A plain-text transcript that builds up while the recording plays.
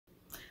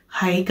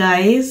Hi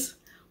guys,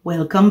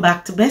 welcome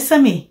back to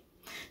Besami.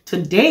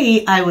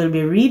 Today I will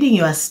be reading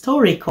you a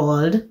story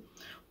called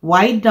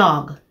Why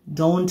Dog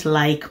Don't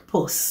Like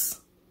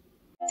Puss.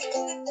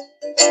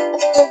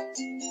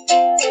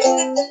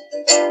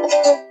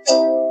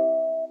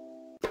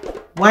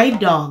 Why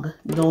Dog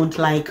Don't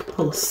Like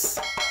Puss.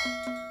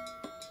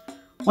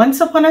 Once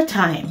upon a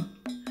time,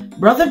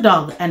 Brother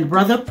Dog and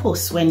Brother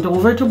Puss went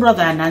over to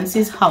Brother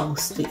Anansi's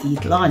house to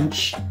eat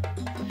lunch.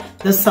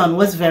 The sun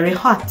was very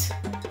hot,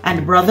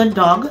 and Brother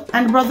Dog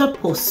and Brother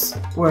Puss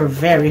were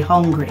very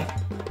hungry.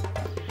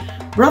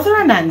 Brother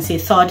Anansi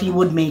thought he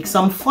would make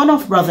some fun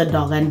of Brother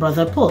Dog and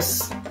Brother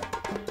Puss.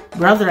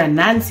 Brother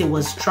Anansi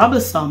was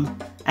troublesome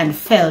and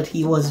felt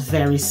he was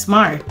very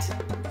smart.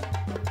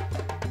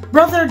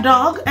 Brother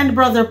Dog and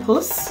Brother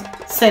Puss,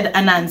 said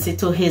Anansi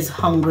to his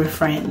hungry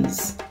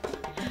friends,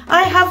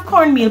 I have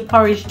cornmeal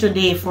porridge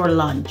today for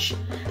lunch,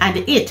 and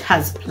it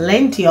has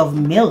plenty of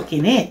milk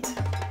in it.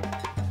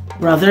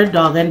 Brother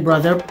Dog and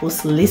Brother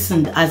Puss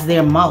listened as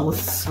their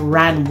mouths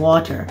ran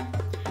water.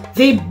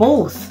 They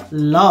both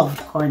loved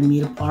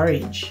cornmeal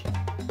porridge.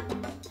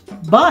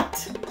 But,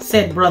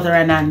 said Brother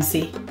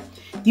Anansi,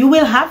 you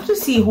will have to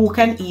see who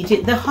can eat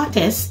it the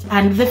hottest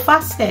and the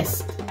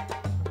fastest.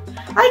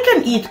 I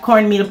can eat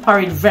cornmeal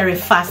porridge very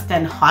fast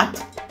and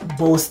hot,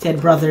 boasted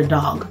Brother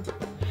Dog.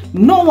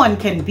 No one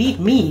can beat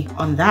me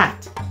on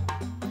that.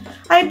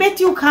 I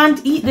bet you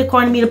can't eat the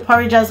cornmeal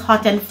porridge as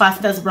hot and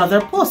fast as Brother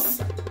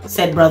Puss,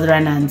 said Brother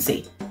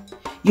Anansi.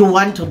 You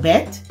want to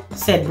bet?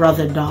 Said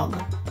Brother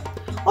Dog.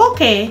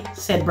 Okay,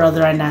 said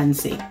Brother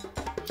Anansi.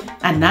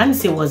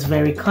 Anansi was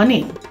very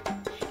cunning.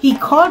 He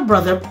called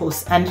Brother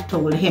Puss and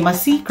told him a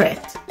secret.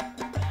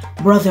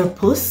 Brother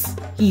Puss,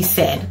 he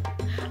said,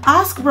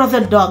 ask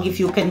Brother Dog if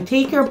you can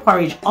take your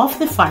porridge off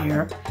the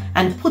fire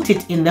and put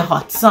it in the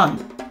hot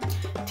sun.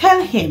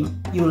 Tell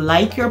him you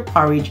like your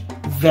porridge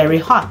very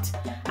hot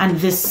and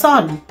the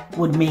sun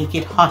would make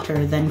it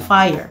hotter than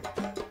fire.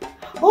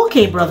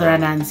 Okay, Brother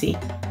Anansi,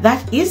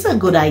 that is a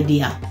good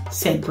idea,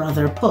 said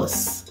Brother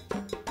Puss.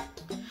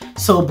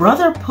 So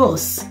Brother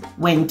Puss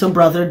went to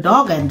Brother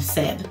Dog and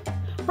said,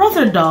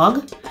 Brother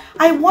Dog,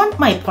 I want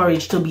my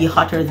porridge to be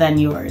hotter than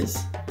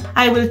yours.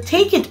 I will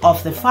take it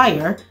off the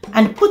fire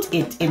and put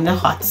it in the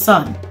hot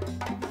sun.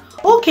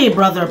 Okay,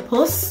 Brother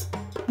Puss,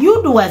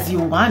 you do as you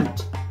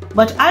want,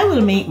 but I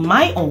will make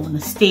my own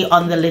stay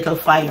on the little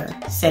fire,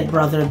 said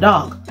Brother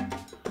Dog.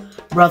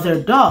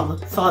 Brother Dog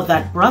thought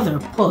that Brother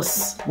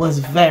Puss was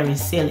very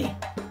silly.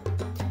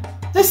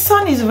 The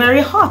sun is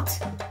very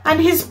hot, and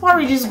his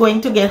porridge is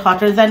going to get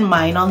hotter than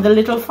mine on the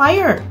little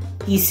fire,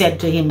 he said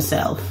to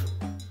himself.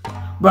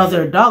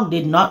 Brother Dog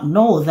did not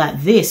know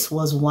that this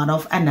was one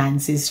of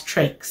Anansi's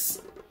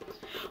tricks.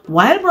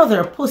 While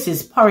Brother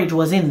Puss's porridge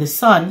was in the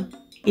sun,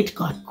 it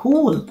got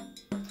cool,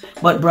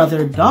 but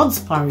Brother Dog's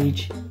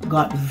porridge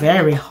got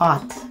very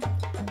hot.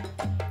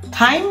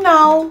 Time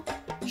now,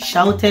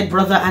 shouted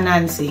Brother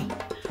Anansi.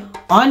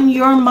 On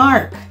your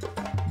mark,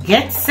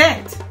 get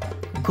set,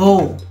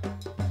 go.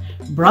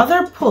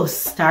 Brother Puss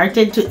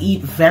started to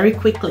eat very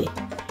quickly.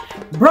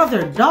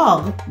 Brother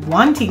Dog,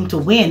 wanting to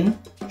win,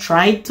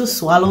 tried to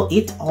swallow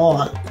it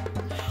all.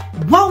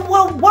 Wow,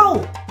 wow,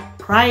 wow,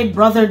 cried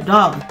Brother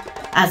Dog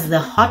as the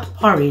hot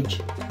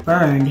porridge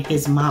burned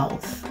his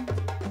mouth.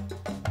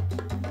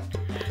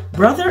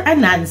 Brother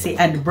Anansi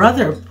and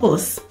Brother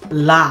Puss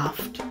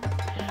laughed.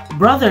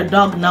 Brother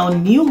Dog now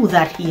knew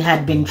that he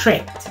had been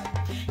tricked.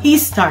 He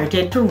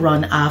started to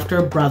run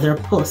after Brother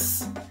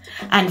Puss.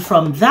 And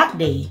from that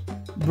day,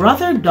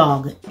 Brother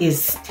Dog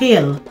is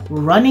still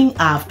running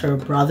after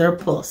Brother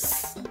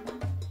Puss.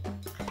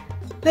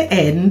 The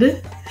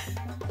end.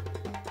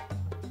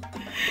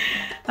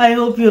 I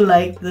hope you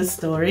liked the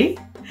story.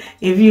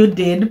 If you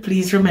did,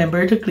 please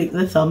remember to click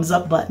the thumbs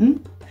up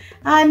button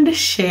and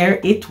share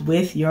it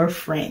with your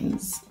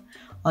friends.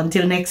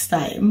 Until next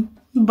time,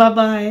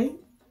 bye-bye.